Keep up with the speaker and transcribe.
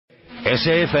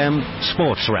SAFM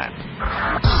Sports Wrap.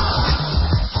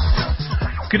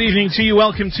 Good evening to you.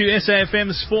 Welcome to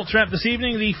SAFM Sports Wrap this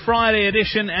evening, the Friday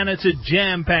edition, and it's a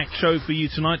jam-packed show for you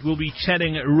tonight. We'll be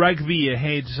chatting rugby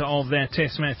ahead of that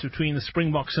test match between the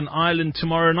Springboks and Ireland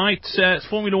tomorrow night. It's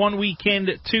Formula One weekend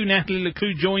too. Natalie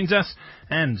Leclue joins us,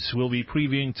 and we'll be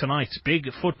previewing tonight's big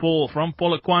football from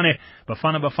Polokwane.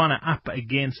 Bafana up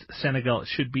against Senegal. It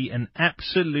should be an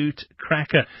absolute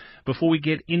cracker. Before we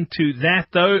get into that,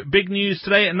 though, big news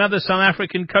today. Another South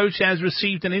African coach has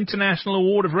received an international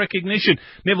award of recognition.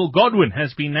 Neville Godwin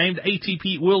has been named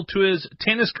ATP World Tour's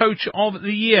Tennis Coach of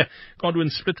the Year.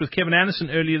 Godwin split with Kevin Anderson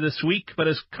earlier this week, but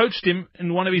has coached him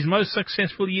in one of his most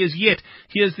successful years yet.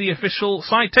 Here's the official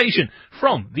citation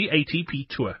from the ATP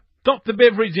Tour. Stop the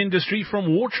beverage industry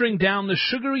from watering down the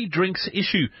sugary drinks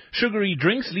issue. Sugary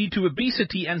drinks lead to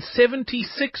obesity, and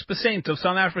 76% of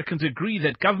South Africans agree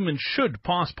that government should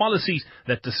pass policies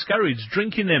that discourage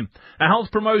drinking them. A health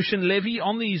promotion levy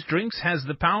on these drinks has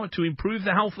the power to improve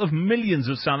the health of millions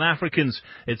of South Africans.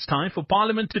 It's time for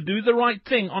Parliament to do the right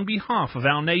thing on behalf of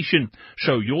our nation.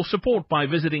 Show your support by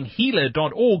visiting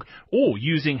healer.org or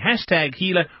using hashtag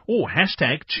healer or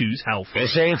hashtag choose health.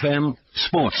 SAFM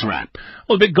Sports Wrap.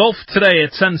 Well, big golf today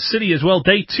at Sun City as well.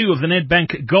 Day 2 of the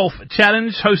Nedbank Golf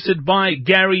Challenge hosted by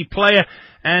Gary Player.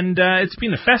 And it's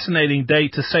been a fascinating day,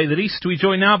 to say the least. We're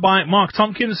joined now by Mark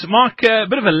Tompkins. Mark, a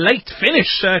bit of a late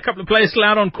finish. A couple of players still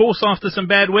out on course after some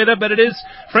bad weather, but it is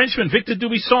Frenchman Victor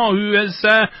Dubuisson who has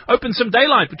opened some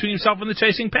daylight between himself and the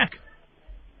chasing pack.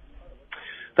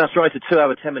 That's right, a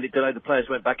 2-hour, 10-minute delay. The players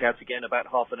went back out again about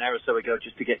half an hour or so ago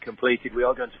just to get completed. We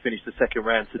are going to finish the second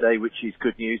round today, which is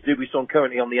good news. Dubuisson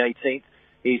currently on the 18th.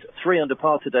 He's 3 under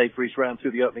par today for his round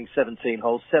through the opening 17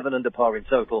 holes, 7 under par in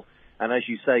total. And as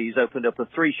you say, he's opened up a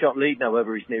 3-shot lead now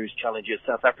over his nearest challenger,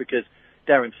 South Africa's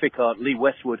Darren Fichardt, Lee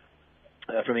Westwood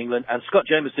from England, and Scott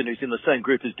Jameson, who's in the same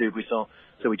group as Dubuisson.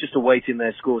 So we're just awaiting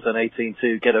their scores on 18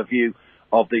 to get a view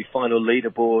of the final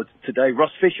leaderboard today.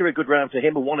 Ross Fisher, a good round for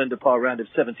him, a 1 under par round of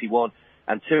 71,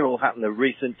 and Tyrrell Hatton, a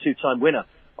recent 2-time winner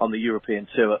on the European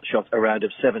Tour, shot a round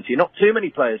of 70. Not too many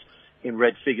players in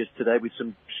red figures today, with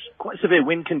some quite severe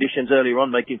wind conditions earlier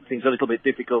on, making things a little bit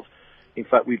difficult. In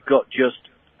fact, we've got just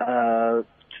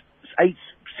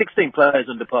 16 players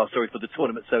under par, for the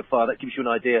tournament so far. That gives you an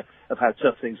idea of how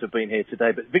tough things have been here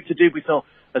today. But Victor Dubuisson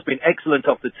has been excellent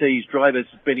off the tee. His driver's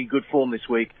been in good form this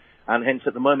week, and hence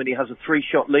at the moment he has a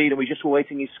 3-shot lead, and we're just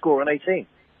awaiting his score on 18.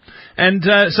 And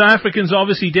South Africans are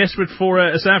obviously desperate for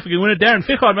a South African winner. Darren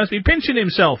Fichardt must be pinching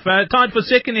himself. Tied for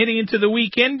second heading into the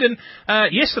weekend, and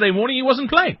yesterday morning he wasn't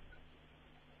playing.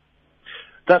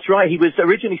 That's right. He was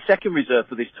originally second reserve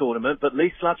for this tournament, but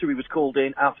Lee Slattery was called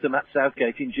in after Matt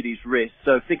Southgate injured his wrist.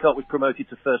 So Fichardt was promoted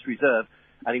to first reserve,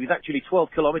 and he was actually 12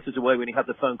 kilometres away when he had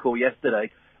the phone call yesterday.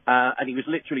 And he was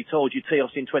literally told, you tee off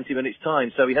in 20 minutes'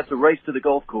 time. So he had to race to the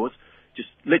golf course, just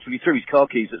literally threw his car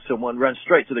keys at someone, ran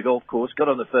straight to the golf course, got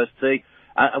on the first tee,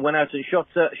 and went out and shot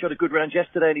a good round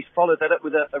yesterday. And he's followed that up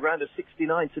with a round of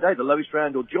 69 today, the lowest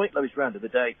round or joint lowest round of the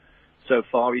day so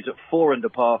far. He's at 4 under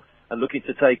par and looking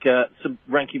to take some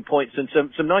ranking points and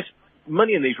some nice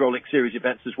money in these Rolex Series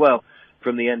events as well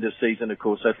from the end of season, of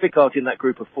course. So Fichardt in that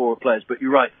group of 4 players. But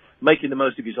you're right, making the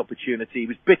most of his opportunity. He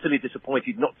was bitterly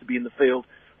disappointed not to be in the field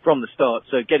from the start,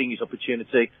 so getting his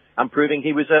opportunity and proving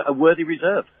he was a worthy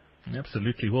reserve.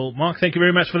 Absolutely. Well, Mark, thank you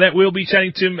very much for that. We'll be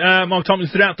chatting to Mark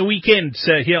Tompkins throughout the weekend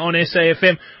here on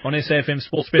SAFM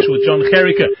Sports Special with John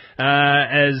Gericke.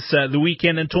 As the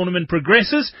weekend and tournament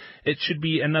progresses, it should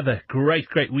be another great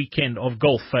weekend of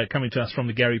golf coming to us from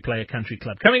the Gary Player Country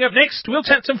Club. Coming up next, we'll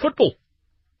chat some football.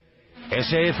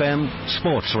 SAFM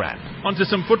Sports Wrap. On to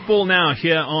some football now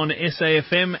here on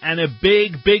SAFM, and a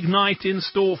big night in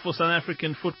store for South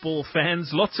African football fans.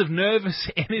 Lots of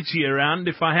nervous energy around,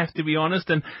 if I have to be honest,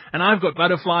 and I've got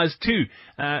butterflies too.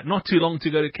 Not too long to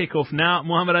go to kick off now.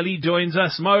 Muhammad Ali joins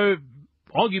us. Mo,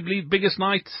 arguably biggest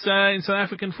night in South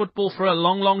African football for a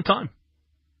long time.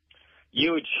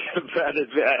 Huge.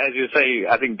 As you say,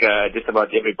 I think just about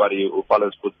everybody who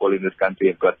follows football in this country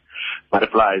have got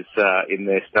butterflies in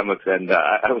their stomachs. And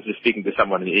I was just speaking to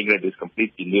someone in England who's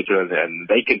completely neutral, and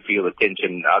they can feel the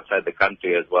tension outside the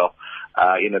country as well.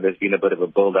 There's been a bit of a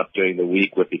build-up during the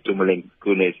week with the Itumeleng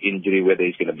Kune's injury, whether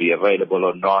he's going to be available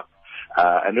or not.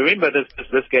 And remember,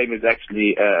 this game is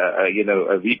actually,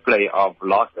 a replay of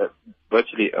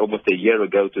virtually almost a year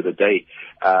ago to the day,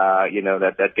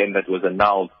 that game that was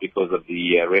annulled because of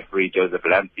the referee Joseph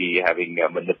Lamptey having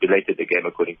manipulated the game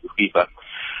according to FIFA.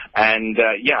 And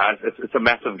it's a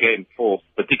massive game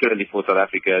particularly for South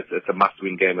Africa. It's a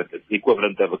must-win game. It's the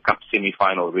equivalent of a cup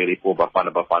semi-final really for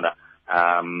Bafana Bafana.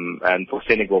 And for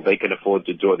Senegal, they can afford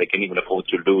to draw. They can even afford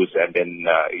to lose. And then,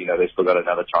 they still got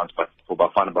another chance. But for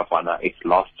Bafana, it's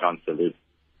last chance to lose.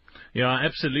 Yeah,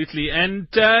 absolutely. And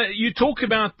you talk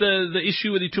about the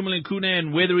issue with Itumeleng Khune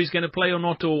and whether he's going to play or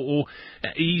not, or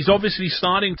he's obviously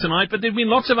starting tonight. But there have been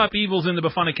lots of upheavals in the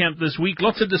Bafana camp this week,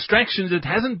 lots of distractions. It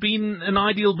hasn't been an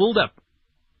ideal build-up.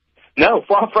 No,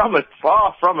 far from it.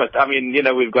 I mean,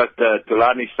 we've got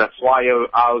Tulani Saswayo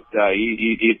out.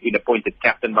 He's been appointed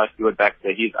captain by Stuart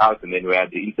Baxter. He's out. And then we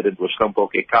had the incident with Shlompho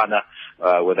Kekana,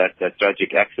 with that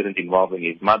tragic accident involving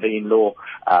his mother-in-law.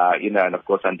 And of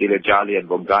course, Andile Jali and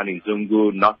Bongani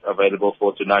Zungu not available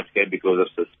for tonight's game because of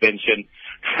suspension.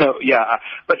 So, yeah.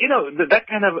 But, that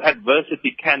kind of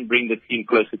adversity can bring the team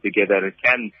closer together. And it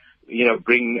can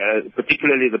bring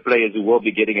particularly the players who will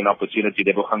be getting an opportunity.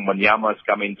 Lebogang Manyama is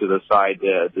coming to the side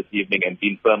this evening, and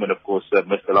Dean Furman, of course,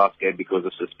 missed the last game because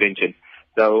of suspension.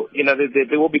 So,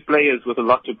 there will be players with a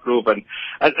lot to prove, and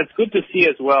it's good to see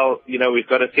as well, we've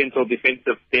got a central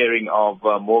defensive pairing of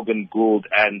Morgan Gould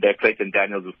and Clayton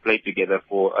Daniels, who've played together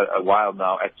for a while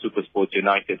now at SuperSport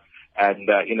United. And,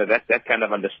 that kind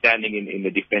of understanding in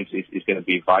the defense is going to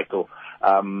be vital.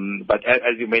 But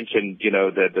as you mentioned,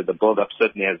 the build-up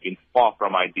certainly has been far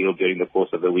from ideal during the course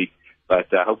of the week. But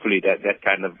hopefully that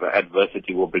kind of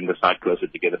adversity will bring the side closer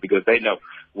together because they know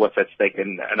what's at stake.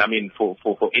 And I mean, for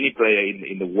any player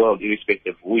in the world,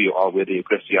 irrespective of who you are, whether you're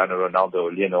Cristiano Ronaldo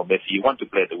or Lionel Messi, you want to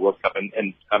play at the World Cup.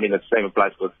 And I mean, the same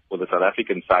applies for the South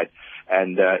African side.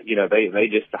 And, they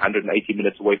just 180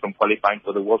 minutes away from qualifying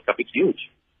for the World Cup. It's huge.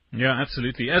 Yeah,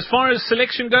 absolutely. As far as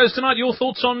selection goes tonight, your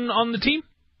thoughts on the team?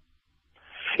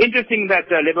 Interesting that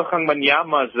Lebogang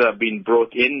Manyama's been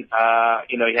brought in.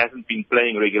 He hasn't been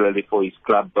playing regularly for his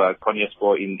club,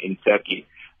 Konyaspor in Turkey.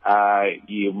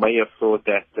 You may have thought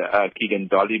that Keegan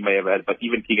Dolly may have had, but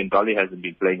even Keegan Dolly hasn't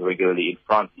been playing regularly in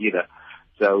France either.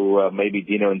 So maybe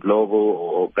Dino Ndlovu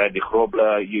or Bradley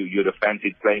Grobler, you'd have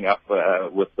fancied playing up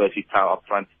with Percy Tau up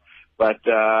front. But,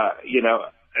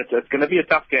 it's going to be a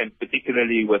tough game,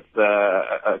 particularly with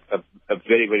a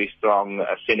very, very strong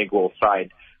Senegal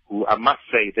side, who I must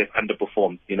say they've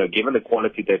underperformed. Given the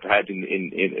quality they've had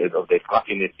they've got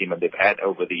in their team and they've had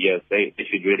over the years, they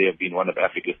should really have been one of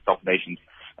Africa's top nations.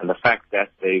 And the fact that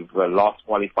they've last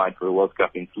qualified for a World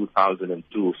Cup in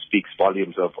 2002 speaks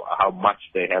volumes of how much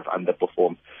they have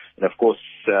underperformed. And of course,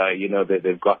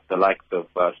 they've got the likes of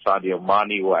Sadio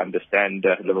Mane, who I understand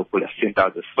Liverpool has sent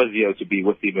out a physio to be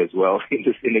with him as well in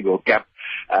the Senegal camp.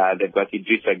 They've got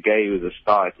Idrissa Gueye, who's a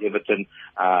star at Everton,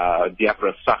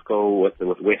 Diafra Sakho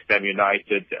with West Ham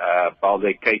United,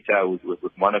 Balde Keita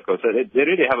with Monaco. So they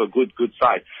really have a good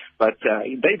side. But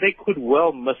they could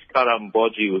well miss Karam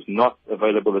Boji, who's not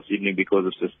available this evening because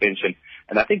of suspension.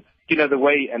 And I think, the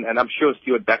way, and I'm sure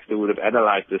Stuart Baxter would have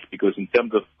analyzed this, because in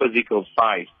terms of physical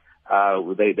size,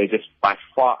 they just by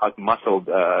far outmuscled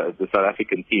the South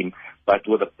African team. But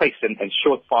with a pace and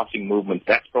short passing movements,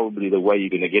 that's probably the way you're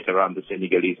going to get around the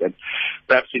Senegalese. And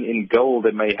perhaps in goal,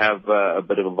 they may have a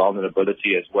bit of a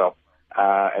vulnerability as well.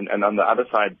 And on the other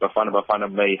side,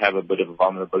 Bafana may have a bit of a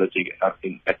vulnerability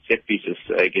at set pieces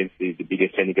against the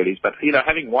biggest Senegalese. But,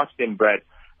 having watched them, Brad,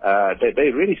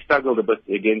 they really struggled a bit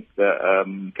against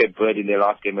Cape Verde in their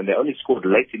last game, and they only scored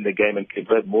late in the game, and Cape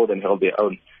Verde more than held their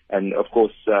own. And, of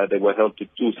course, they were held to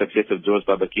 2 successive draws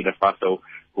by Burkina Faso,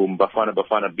 whom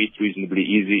Bafana beat reasonably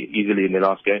easily in their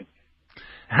last game.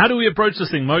 How do we approach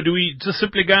this thing, Mo? Do we just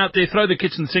simply go out there, throw the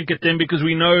kitchen sink at them because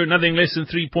we know nothing less than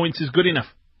 3 points is good enough?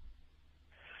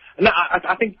 No,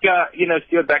 I think,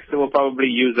 Stuart Baxter will probably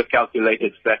use a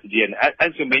calculated strategy. And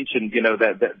as you mentioned, the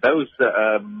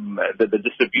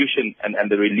distribution and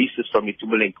the releases from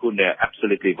Itumeleng Khune are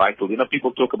absolutely vital.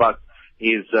 People talk about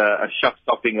his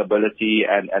shot-stopping ability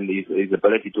and his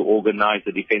ability to organize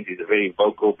the defense. He's a very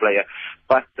vocal player.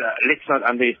 But let's not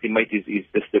underestimate his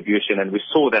distribution. And we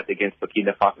saw that against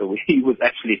Burkina Faso. He was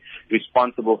actually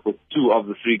responsible for 2 of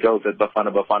the 3 goals that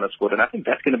Bafana scored. And I think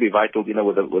that's going to be vital,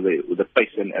 with the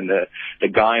pace and the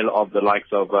guile of the likes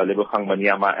of Lebogang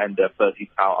Manyama and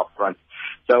Percy Tau up front.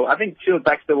 So I think Stuart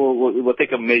Baxter will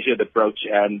take a measured approach.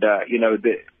 And,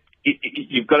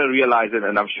 you've got to realize it,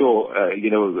 and I'm sure,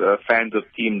 fans of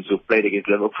teams who played against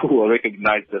Liverpool will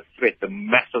recognize the threat, the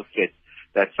massive threat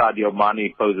that Sadio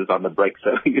Mane poses on the break.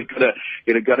 So you've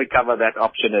got to cover that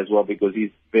option as well, because he's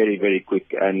very, very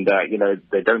quick, and,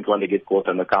 they don't want to get caught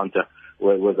on the counter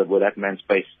with that man's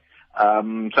pace.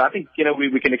 So I think,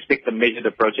 we can expect a measured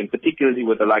approach, and particularly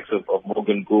with the likes of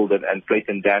Morgan Gould and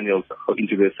Clayton Daniels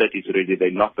into their 30s already.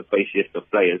 They're not the paciest of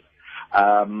players.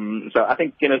 So I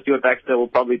think, Stuart Baxter will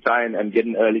probably try and get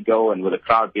an early goal, and with a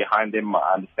crowd behind him,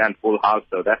 I understand full house,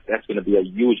 so that's going to be a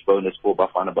huge bonus for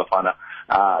Bafana Bafana.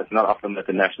 It's not often that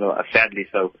the national, sadly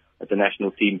so, that the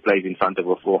national team plays in front of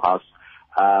a full house.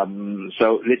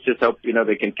 So let's just hope,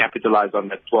 they can capitalize on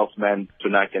that 12th man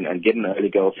tonight and get an early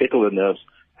goal, settle the nerves,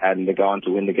 and go on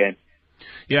to win the game.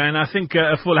 Yeah, and I think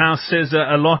a full house says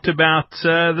a lot about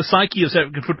the psyche of South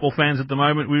African football fans at the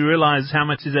moment. We realise how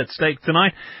much is at stake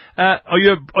tonight. Are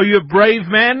you a brave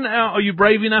man? Are you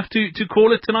brave enough to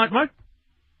call it tonight, Mo?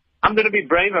 I'm going to be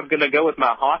brave. I'm going to go with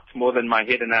my heart more than my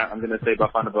head, and I'm going to say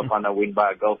Bafana Bafana win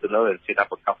by a goal to nil and set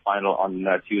up a cup final on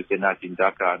Tuesday night in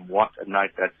Dhaka. And what a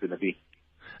night that's going to be.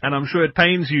 And I'm sure it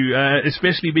pains you,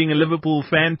 especially being a Liverpool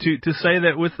fan, to say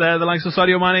that with the likes of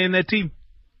Sadio Mane in their team.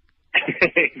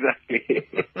 Exactly.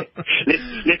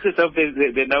 let's just hope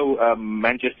there are no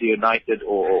Manchester United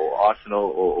or Arsenal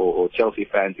or Chelsea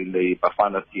fans in the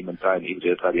Bafana team and try and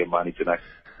injure Sadio Mane tonight.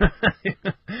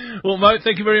 Well, Mo,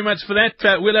 thank you very much for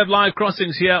that. We'll have live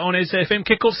crossings here on SAFM.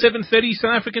 Kick-off 7:30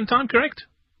 South African time, correct?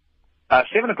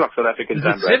 7 o'clock South African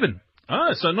time. Is it 7? Oh,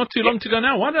 so not too long to go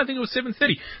now. Why did I think it was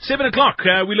 7:30? 7 o'clock.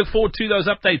 We look forward to those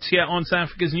updates here on South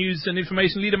Africa's news and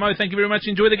information leader. Mo, thank you very much.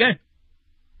 Enjoy the game.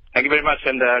 Thank you very much,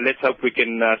 and let's hope we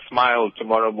can smile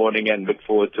tomorrow morning and look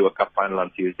forward to a cup final on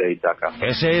Tuesday in Dhaka.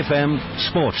 SAFM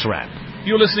Sports Wrap.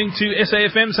 You're listening to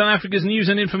SAFM, South Africa's news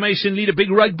and information leader. Big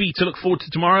rugby to look forward to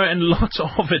tomorrow, and lots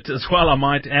of it as well, I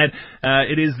might add.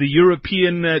 It is the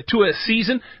European Tour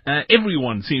season.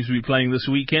 Everyone seems to be playing this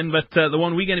weekend, but the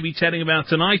one we're going to be chatting about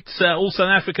tonight, all South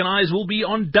African eyes will be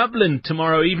on Dublin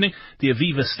tomorrow evening, the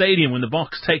Aviva Stadium, when the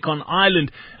Boks take on Ireland.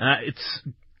 It's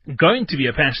going to be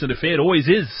a passionate affair. It always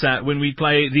is when we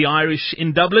play the Irish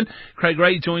in Dublin. Craig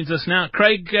Ray joins us now.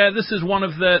 Craig, this is one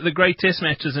of the great test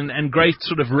matches and great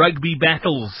sort of rugby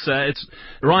battles. It's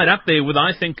right up there with,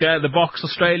 I think, the Boks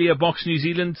Australia, Boks New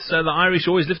Zealand. The Irish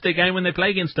always lift their game when they play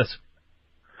against us.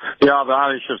 Yeah, the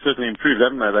Irish have certainly improved,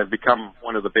 haven't they? They've become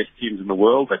one of the best teams in the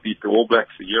world. They beat the All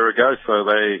Blacks a year ago, so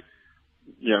they,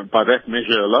 by that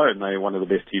measure alone, they're one of the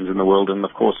best teams in the world. And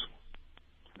of course,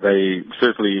 they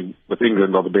certainly, with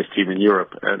England, are the best team in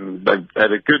Europe, and they've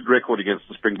had a good record against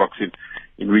the Springboks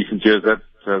in recent years.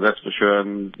 That's for sure.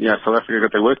 And South Africa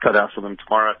got their work cut out for them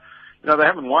tomorrow. They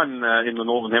haven't won in the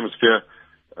Northern Hemisphere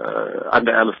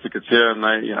under Alistair Coetzee, and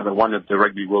they won at the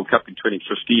Rugby World Cup in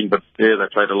 2015. But there they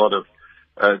played a lot of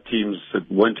teams that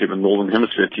weren't even Northern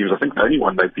Hemisphere teams. I think the only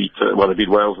one they beat, they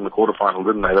beat Wales in the quarterfinal,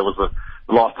 didn't they? That was the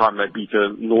last time they beat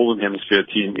a Northern Hemisphere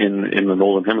team in the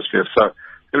Northern Hemisphere. So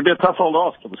it'll be a tough old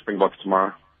ask for the Springboks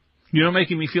tomorrow. You're not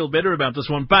making me feel better about this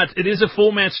one, but it is a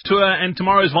 4-match tour, and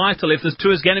tomorrow's vital. If this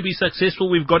tour is going to be successful,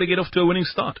 we've got to get off to a winning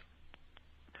start.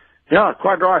 Yeah,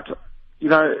 quite right.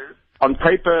 On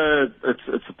paper,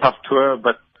 it's a tough tour,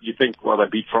 but you think, they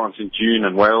beat France in June,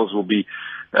 and Wales will be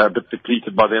a bit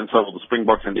depleted by then, so will the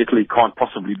Springboks, and Italy can't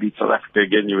possibly beat South Africa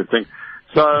again, you would think.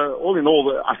 So, all in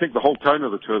all, I think the whole tone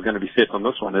of the tour is going to be set on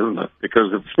this one, isn't it?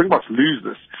 Because if the Springboks lose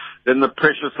this, then the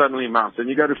pressure suddenly mounts. And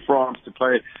you go to France to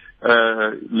play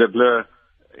Le Bleu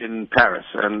in Paris.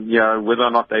 And, whether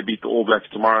or not they beat the All Blacks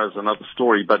tomorrow is another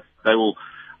story. But they will.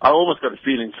 I almost got a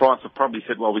feeling France have probably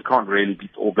said, we can't really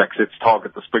beat the All Blacks. Let's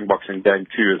target the Springboks in Game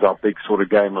 2 as our big sort of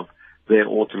game of their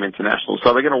autumn international.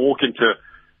 So they're going to walk into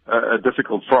a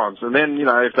difficult France. And then,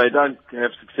 if they don't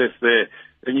have success there,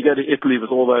 then you go to Italy with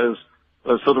all those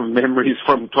sort of memories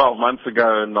from 12 months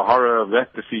ago and the horror of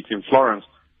that defeat in Florence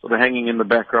sort of hanging in the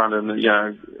background, and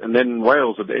then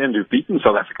Wales at the end, who've beaten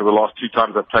South Africa the last 2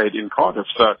 times they played in Cardiff.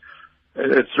 So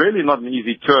it's really not an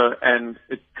easy tour, and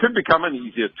it could become an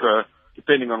easier tour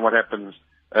depending on what happens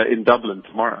in Dublin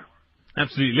tomorrow.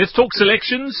 Absolutely. Let's talk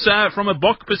selections from a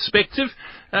Bok perspective.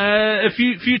 A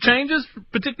few changes,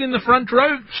 particularly in the front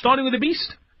row, starting with the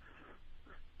Beast.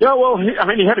 Yeah,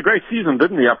 he had a great season,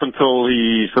 didn't he, up until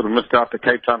he sort of missed out the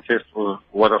Cape Town Test for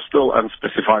what are still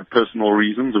unspecified personal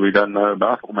reasons we don't know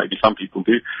about, or maybe some people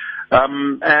do. I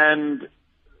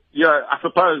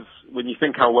suppose when you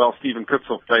think how well Stephen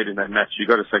Kitshoff played in that match, you've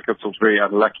got to say Kitshoff's very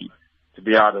unlucky to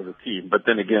be out of the team. But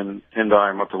then again,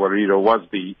 Tendai Matawarira was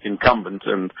the incumbent,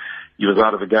 and he was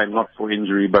out of the game not for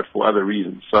injury but for other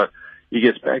reasons. So he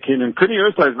gets back in. And Kuni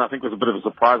Oosthuizen, I think, was a bit of a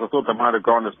surprise. I thought they might have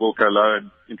gone as Wilco Low and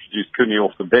introduced Kuni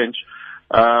off the bench.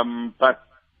 But,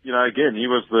 again, he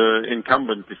was the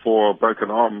incumbent before a broken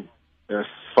arm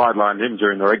sidelined him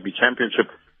during the Rugby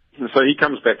Championship. And so he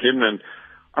comes back in, and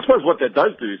I suppose what that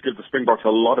does do is give the Springboks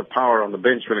a lot of power on the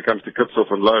bench when it comes to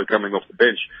Kitshoff and Low coming off the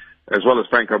bench, as well as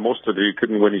Franco Mostert, who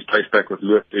couldn't win his place back with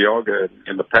Loop de Jager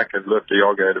in the pack, and Loop de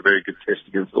Jager had a very good test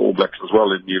against the All Blacks as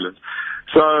well in Newlands.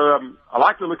 So I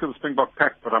like the look of the Springbok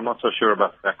pack, but I'm not so sure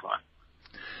about the back line.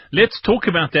 Let's talk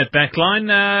about that back line.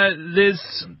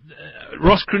 There's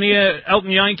Ross Cronje,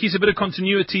 Elton Jantjies, a bit of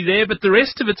continuity there, but the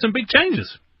rest of it, some big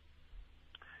changes.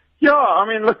 Yeah, I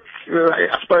mean, look,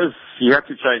 I suppose you have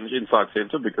to change inside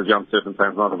centre because Jan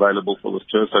Serpenstein's not available for this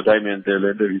tour, so Damien de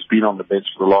Linde, who's been on the bench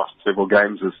for the last several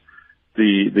games, is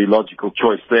the logical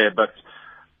choice there. But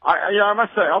I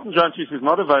must say, Elton Jantjies is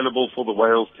not available for the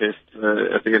Wales test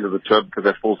at the end of the tour because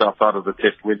that falls outside of the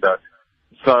test window.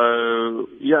 So,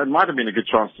 yeah, it might have been a good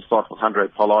chance to start with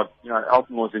Handré Pollard. You know,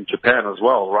 Elton was in Japan as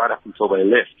well, right up until they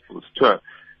left for this tour.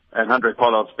 And Handré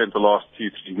Pollard spent the last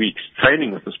 2-3 weeks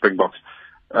training with the Springboks.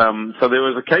 So there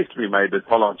was a case to be made that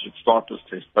Pollard should start this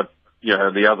test. But, yeah,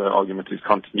 the other argument is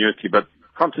continuity. But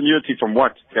continuity from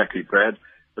what exactly, Brad?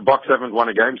 The Boks haven't won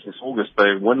a game since August.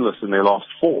 They're winless in their last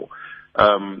 4.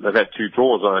 They've had 2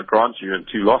 draws, I grant you, and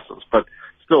 2 losses. But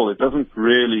still, it doesn't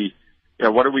really, you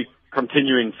know, what are we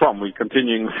continuing from? We're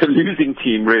continuing with a losing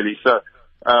team, really. So,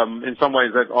 in some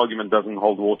ways, that argument doesn't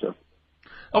hold water.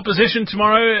 Opposition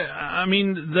tomorrow, I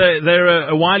mean, they're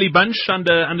a wily bunch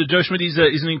under Joe Schmidt. He's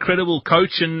an incredible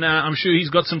coach, and I'm sure he's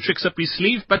got some tricks up his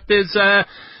sleeve. But there's a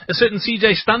certain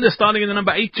CJ Stander starting in the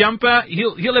number 8 jumper.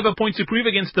 He'll have a point to prove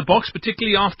against the Boks,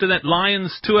 particularly after that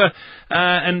Lions tour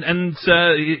and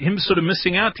him sort of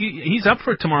missing out. He's up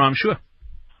for it tomorrow, I'm sure.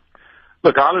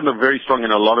 Look, Ireland are very strong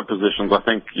in a lot of positions. I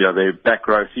think, yeah, their back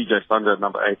row, CJ Stander at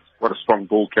number 8, what a strong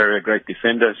ball carrier, great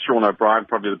defender. Sean O'Brien,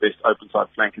 probably the best open side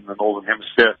flank in the Northern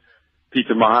Hemisphere.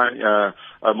 Peter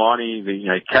O'Mahony, he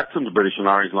captained the British and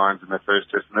Irish Lions in their first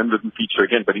test and then didn't feature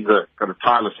again, but he's got a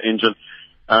tireless engine.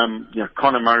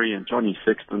 Conor Murray and Johnny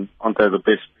Sexton, aren't they the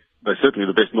best? They're certainly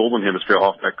the best Northern Hemisphere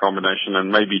halfback combination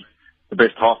and maybe the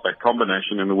best halfback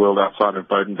combination in the world outside of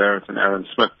Beauden Barrett and Aaron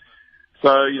Smith.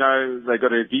 So, you know, they've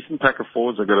got a decent pack of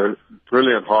forwards. They've got a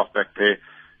brilliant halfback pair.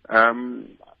 A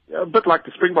bit like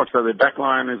the Springboks, though, their back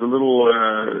line is a little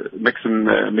mix and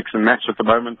match at the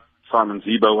moment. Simon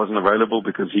Zebo wasn't available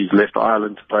because he's left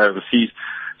Ireland to play overseas.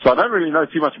 So I don't really know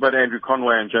too much about Andrew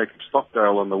Conway and Jacob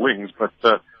Stockdale on the wings. But,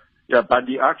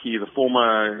 Bundy Aki, the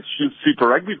former Super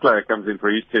Rugby player, comes in for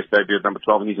his test debut at number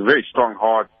 12. And he's a very strong,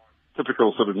 hard,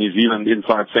 typical sort of New Zealand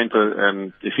inside centre.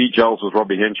 And if he gels with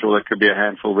Robbie Henshaw, that could be a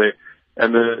handful there.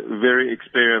 And the very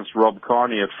experienced Rob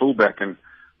Carney at fullback. And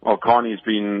while Carney's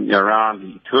been around,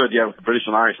 he toured with the British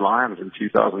and Irish Lions in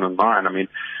 2009. I mean,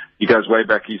 he goes way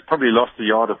back. He's probably lost a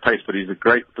yard of pace, but he's a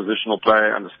great positional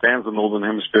player, understands the Northern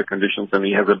Hemisphere conditions, and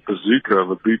he has a bazooka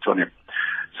of a boot on him.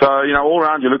 So, all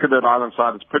around, you look at that Ireland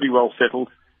side, it's pretty well settled.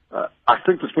 I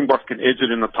think the Springboks can edge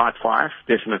it in the tight 5,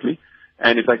 definitely.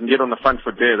 And if they can get on the front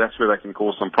foot there, that's where they can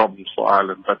cause some problems for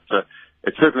Ireland. But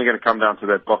it's certainly going to come down to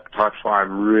that Bok tight 5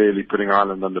 really putting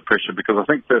Ireland under pressure, because I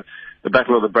think the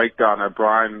battle of the breakdown,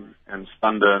 O'Brien and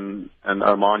Stander and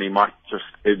O'Mahony might just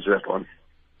edge that one.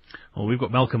 Well, we've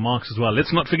got Malcolm Marx as well.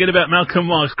 Let's not forget about Malcolm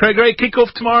Marx. Craig Ray,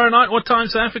 kick-off tomorrow night. What time,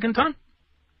 South African time?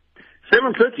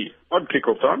 7:30. Odd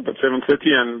kick-off time, but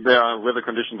 7:30, and there are weather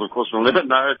conditions, of course, we'll never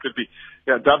know. It could be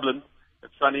Dublin.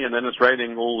 It's sunny, and then it's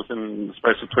raining all within the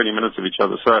space of 20 minutes of each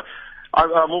other. So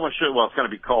I'm almost sure, it's going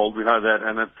to be cold. We know that,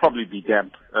 and it'll probably be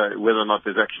damp, whether or not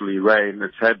there's actually rain.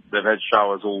 They've had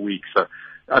showers all week, so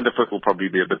underfoot will probably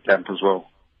be a bit damp as well.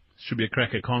 Should be a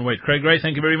cracker. Can't wait. Craig Ray,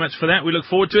 thank you very much for that. We look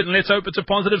forward to it, and let's hope it's a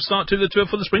positive start to the tour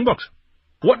for the Springboks.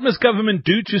 What must government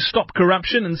do to stop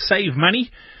corruption and save money?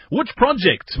 Which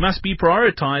projects must be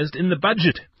prioritised in the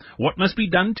budget? What must be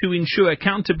done to ensure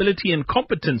accountability and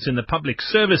competence in the public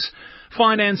service?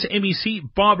 Finance MEC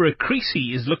Barbara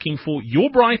Creecy is looking for your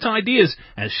bright ideas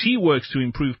as she works to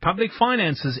improve public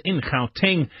finances in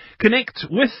Gauteng. Connect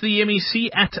with the MEC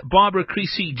at Barbara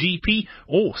Creecy GP,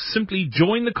 or simply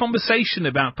join the conversation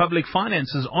about public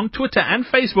finances on Twitter and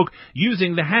Facebook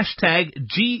using the hashtag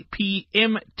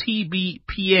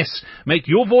GPMTBPS. Make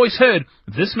your voice heard.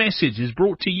 This message is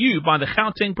brought to you by the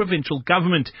Gauteng Provincial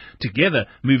Government. Together,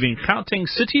 moving Gauteng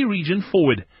City region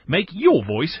forward. Make your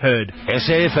voice heard.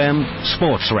 SAFM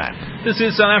Sports Wrap. This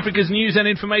is South Africa's news and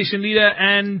information leader,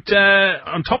 and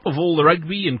on top of all the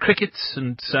rugby and cricket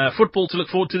and football to look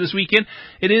forward to this weekend,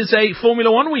 it is a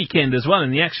Formula One weekend as well,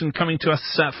 and the action coming to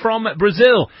us from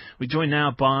Brazil. We're joined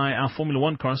now by our Formula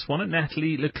One correspondent,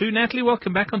 Natalie Leclue. Natalie,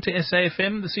 welcome back onto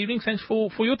SAFM this evening. Thanks for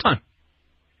your time.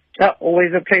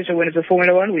 Always a pleasure when it's a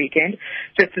Formula One weekend.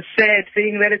 Just a sad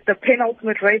thing that it's the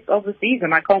penultimate race of the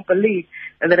season. I can't believe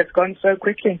that it's gone so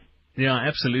quickly. Yeah,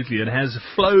 absolutely. It has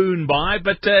flown by,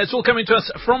 but it's all coming to us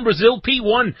from Brazil.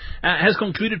 P1 has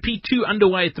concluded. P2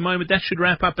 underway at the moment. That should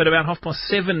wrap up at about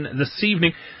 7:30 this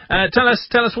evening. Tell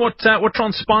us what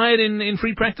transpired in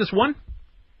free practice 1.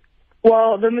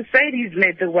 Well, the Mercedes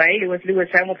led the way. It was Lewis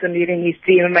Hamilton leading his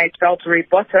teammate Valtteri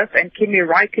Bottas and Kimi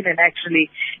Räikkönen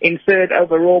actually in third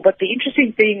overall. But the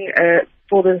interesting thing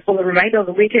for the remainder of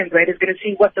the weekend, right, is going to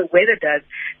see what the weather does.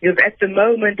 Because at the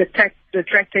moment, the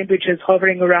track temperature is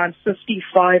hovering around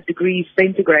 55 degrees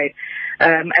centigrade.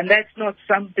 And that's not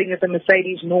something that the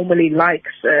Mercedes normally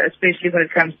likes, especially when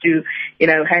it comes to,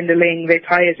 handling their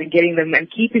tires and getting them and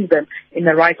keeping them in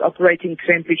the right operating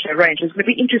temperature range. It's going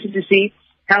to be interesting to see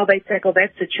how they tackle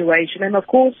that situation. And of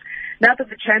course, now that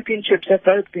the championships have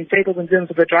both been settled in terms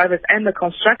of the drivers and the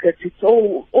constructors, it's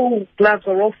all gloves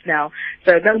are off now.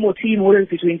 So no more team orders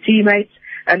between teammates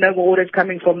and no more orders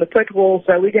coming from the pit wall.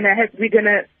 So we're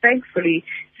gonna thankfully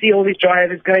see all these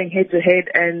drivers going head to head,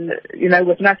 and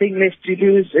with nothing left to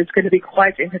lose, it's going to be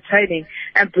quite entertaining.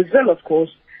 And Brazil, of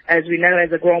course, as we know,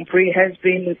 as a Grand Prix, has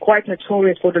been quite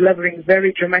notorious for delivering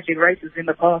very dramatic races in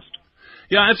the past.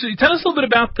 Yeah, absolutely. Tell us a little bit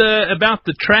about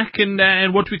the track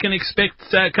and what we can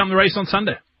expect come the race on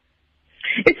Sunday.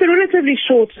 It's a relatively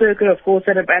short circuit, of course,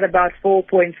 at about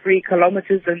 4.3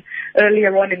 kilometers. And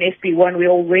earlier on in FP1, we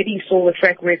already saw the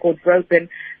track record broken.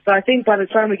 So I think by the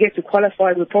time we get to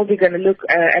qualify, we're probably going to look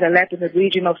at a lap in the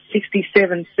region of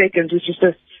 67 seconds, which is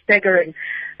just staggering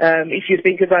if you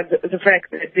think about the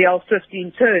fact that there are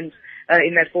 15 turns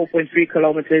in that 4.3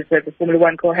 kilometers that the Formula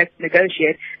One car has to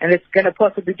negotiate, and it's going to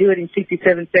possibly do it in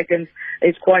 67 seconds.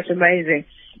 It's quite amazing.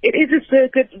 It is a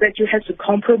circuit that you have to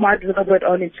compromise a little bit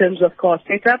on in terms of car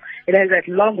setup. It has that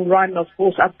long run, of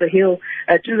course, up the hill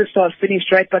to the start-finish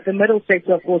straight, but the middle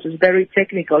sector, of course, is very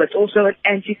technical. It's also an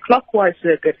anti-clockwise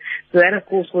circuit, so that, of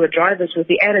course, for the drivers with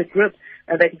the added grip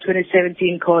that the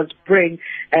 2017 cars bring,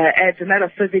 adds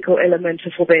another physical element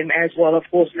for them as well, of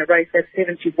course, in a race that's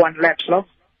 71 laps long.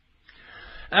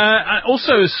 I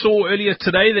also saw earlier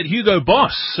today that Hugo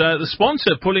Boss, the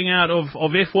sponsor, pulling out of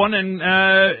F1 and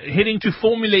heading to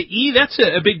Formula E. That's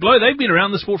a big blow. They've been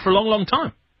around the sport for a long, long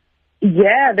time.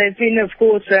 Yeah, they've been, of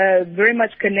course, very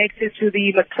much connected to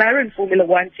the McLaren Formula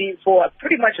One team for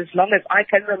pretty much as long as I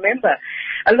can remember.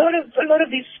 A lot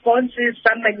of these sponsors,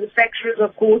 some manufacturers,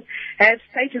 of course, have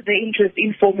stated their interest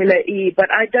in Formula E, but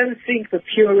I don't think the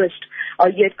purists are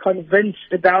yet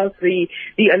convinced about the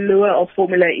allure of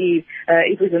Formula E,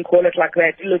 if we can call it like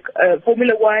that. Look,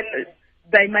 Formula One,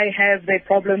 they may have their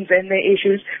problems and their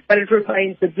issues, but it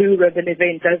remains the blue ribbon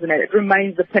event, doesn't it? It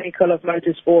remains the pinnacle of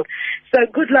motorsport. So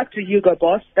good luck to Hugo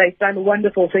Boss. They've done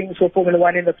wonderful things for Formula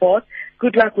One in the past.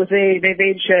 Good luck with their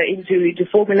venture into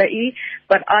Formula E,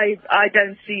 but I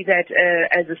don't see that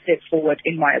as a step forward,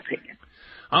 in my opinion.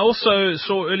 I also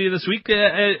saw earlier this week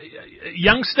a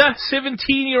youngster,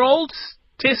 17-year-old,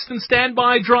 test and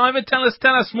standby driver. Tell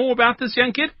us more about this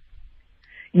young kid.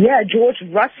 Yeah, George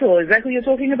Russell. Is that who you're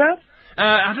talking about?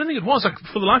 I don't think it was.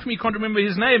 For the life of me, I can't remember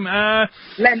his name.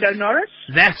 Lando Norris?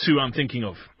 That's who I'm thinking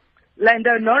of.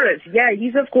 Lando Norris, yeah,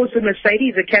 he's of course a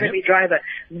Mercedes Academy driver,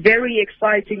 very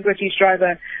exciting British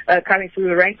driver coming through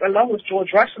the ranks, along with George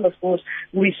Russell, of course,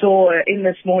 we saw in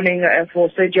this morning for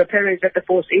Sergio Perez at the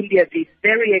Force India. These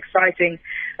very exciting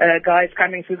guys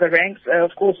coming through the ranks.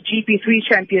 Of course, GP3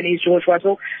 champion is George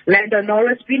Russell. Lando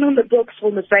Norris, been on the books for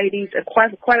Mercedes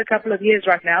quite a couple of years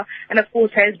right now, and of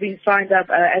course has been signed up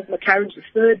as McLaren's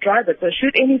third driver. So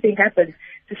should anything happen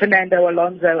to Fernando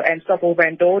Alonso and Stoffel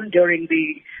Vandoorne during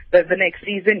the next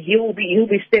season, he'll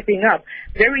be stepping up.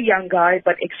 Very young guy,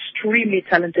 but extremely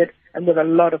talented and with a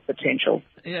lot of potential.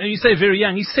 Yeah, you say very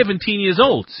young. He's 17 years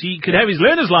old. He could have his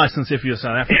learner's license if you're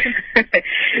South African.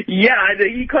 Yeah,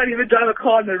 he can't even drive a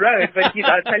car on the road, but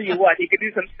I'll tell you what, he can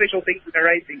do some special things in a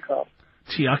racing car.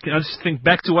 Gee, I just think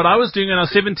back to what I was doing when I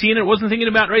was 17 and wasn't thinking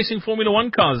about racing Formula One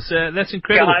cars. That's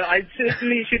incredible. Yeah, I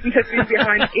certainly shouldn't have been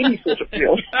behind any sort of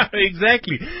field.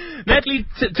 Exactly. Natalie,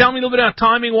 tell me a little bit about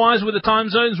timing-wise with the time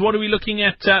zones. What are we looking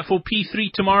at for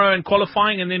P3 tomorrow and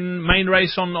qualifying, and then main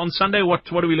race on Sunday? What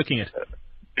are we looking at?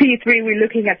 P3, we're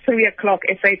looking at 3 o'clock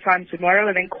SA time tomorrow,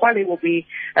 and then quali will be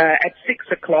at 6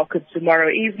 o'clock tomorrow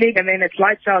evening, and then it's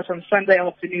lights out on Sunday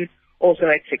afternoon, also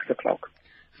at 6 o'clock.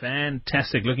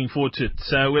 Fantastic. Looking forward to it.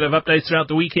 So we'll have updates throughout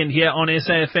the weekend here on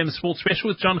SAFM Sports Special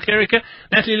with John Gericke.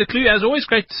 Natalie Leclue, as always,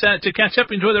 great to catch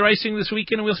up. Enjoy the racing this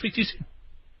weekend, and we'll speak to you soon.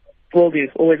 Will do.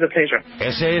 Always a pleasure.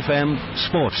 SAFM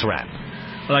Sports Wrap.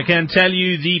 Well, I can tell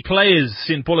you the players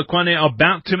in Polokwane are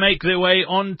about to make their way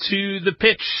onto the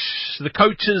pitch. The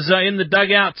coaches are in the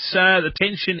dugouts. The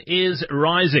tension is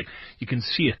rising. You can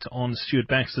see it on Stuart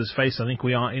Baxter's face. I think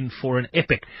we are in for an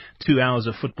epic 2 hours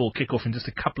of football kickoff in just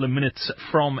a couple of minutes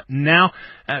from now.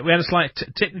 We had a slight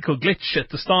technical glitch at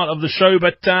the start of the show,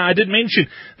 but I did mention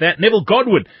that Neville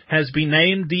Godwin has been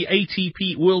named the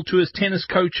ATP World Tour's Tennis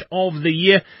Coach of the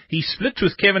Year. He split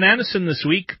with Kevin Anderson this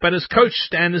week, but has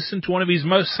coached Anderson to one of his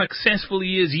most successful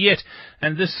years yet,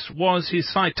 and this was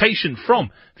his citation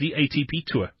from the ATP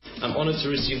Tour. I'm honoured to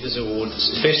receive this award,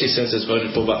 especially since it's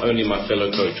voted for by only my fellow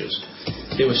coaches.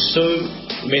 There were so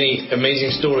many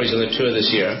amazing stories on the tour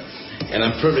this year, and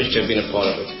I'm privileged to have been a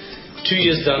part of it. 2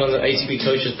 years done on the ATP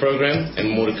Coaches Program, and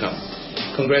more to come.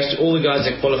 Congrats to all the guys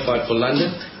that qualified for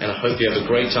London, and I hope you have a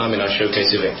great time in our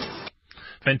showcase event.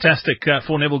 Fantastic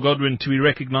for Neville Godwin to be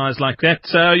recognised like that.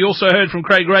 You also heard from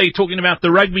Craig Ray talking about the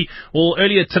rugby. Well,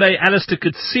 earlier today, Alistair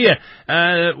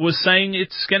Coetzee was saying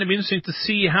it's going to be interesting to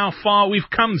see how far we've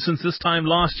come since this time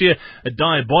last year, a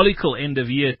diabolical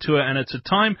end-of-year tour, and it's a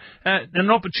time,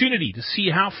 an opportunity to see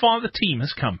how far the team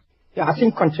has come. Yeah, I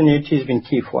think continuity has been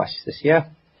key for us this year.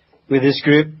 With this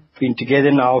group, been together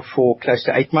now for close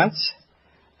to 8 months,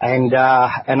 and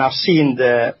I've seen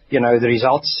the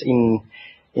results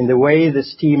in the way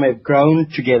this team have grown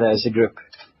together as a group.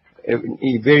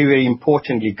 Very, very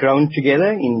importantly, grown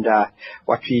together in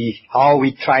how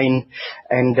we train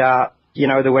and,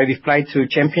 the way we've played through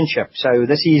championship. So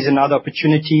this is another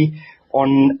opportunity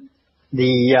on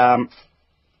the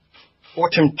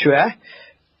autumn tour.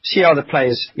 See how the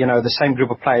players, the same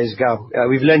group of players go.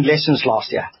 We've learned lessons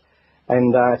last year,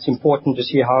 and it's important to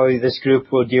see how this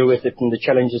group will deal with it and the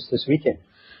challenges this weekend.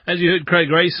 As you heard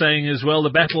Craig Ray saying as well, the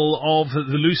battle of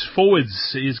the loose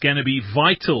forwards is going to be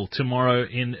vital tomorrow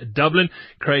in Dublin.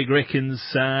 Craig reckons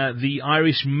the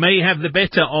Irish may have the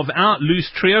better of our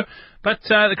loose trio, but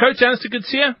the coach, Alistair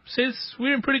Coetzee, says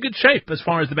we're in pretty good shape as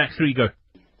far as the back three go.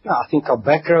 Yeah, I think our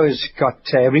back row has got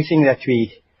everything that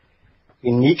we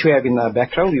need to have in our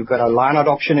back row. We've got a line-out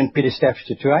option in Peter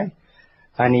Stafford,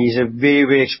 and he's a very,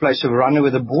 very explosive runner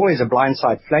with the ball. He's a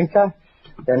blindside flanker.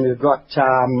 Then we've got,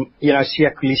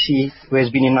 Siya Kolisi, who has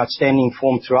been in outstanding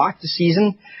form throughout the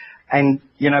season. And,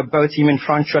 both him and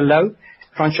Francois Lowe.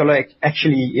 Francois Lowe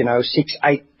actually,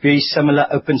 6'8", very similar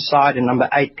open side, and number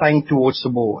 8 playing towards the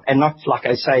ball. And not, like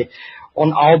I say,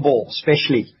 on our ball,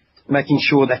 especially making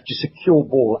sure that you secure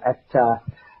ball at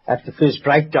the first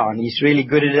breakdown. He's really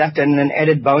good at that. And an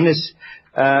added bonus,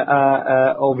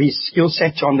 of his skill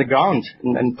set on the ground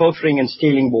and pilfering and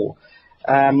stealing ball.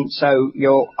 So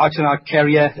your out-and-out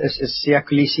carrier is Siya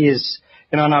Kolisi is,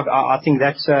 and I think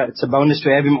it's a bonus to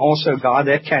have him also a guy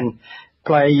that can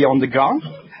play on the ground.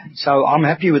 So I'm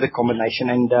happy with the combination,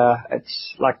 and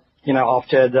it's like,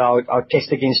 after our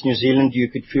test against New Zealand, you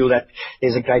could feel that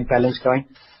there's a great balance going.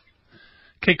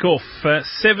 Kick-off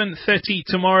 7:30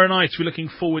 tomorrow night. We're looking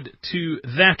forward to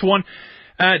that one.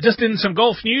 Just in some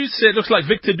golf news, it looks like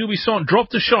Victor Dubuisson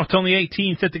dropped a shot on the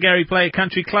 18th at the Gary Player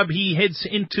Country Club. He heads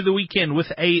into the weekend with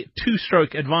a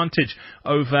 2-stroke advantage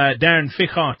over Darren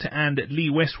Fichart and Lee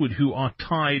Westwood, who are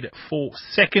tied for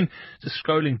second. Just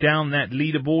scrolling down that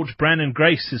leaderboard, Brandon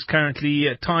Grace is currently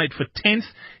tied for 10th.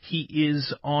 He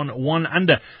is on 1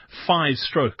 under, 5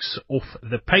 strokes off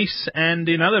the pace. And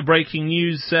in other breaking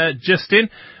news, just in,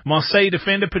 Marseille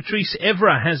defender Patrice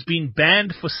Evra has been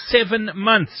banned for 7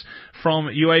 months from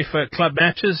UEFA club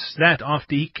matches. That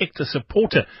after he kicked a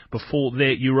supporter before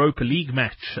their Europa League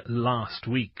match last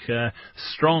week.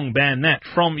 Strong ban that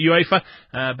from UEFA,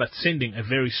 but sending a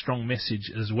very strong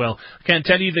message as well. I can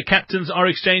tell you the captains are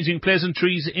exchanging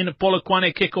pleasantries in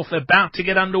Polokwane. Kickoff about to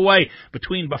get underway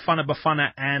between Bafana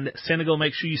Bafana and Senegal.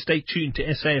 Make sure you stay tuned to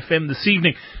SAFM this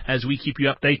evening as we keep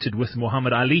you updated with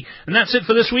Muhammad Ali. And that's it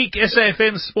for this week.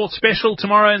 SAFM Sports Special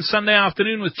tomorrow and Sunday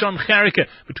afternoon with John Garrick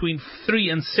between 3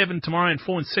 and 7 tomorrow and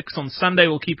 4 and 6 on Sunday.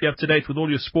 We'll keep you up to date with all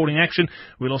your sporting action.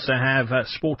 We'll also have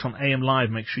sport on AM Live.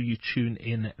 Make sure you tune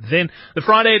in then. The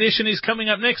Friday edition is coming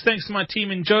up next. Thanks to my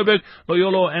team in Joburg,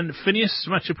 Loyolo and Phineas.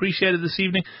 Much appreciated this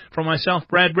evening. From myself,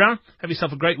 Brad Brown. Have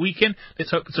yourself a great weekend.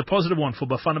 Let's hope it's a positive one for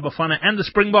Bafana Bafana and the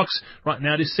Springboks. Right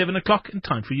now it is 7 o'clock and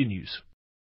time for your news.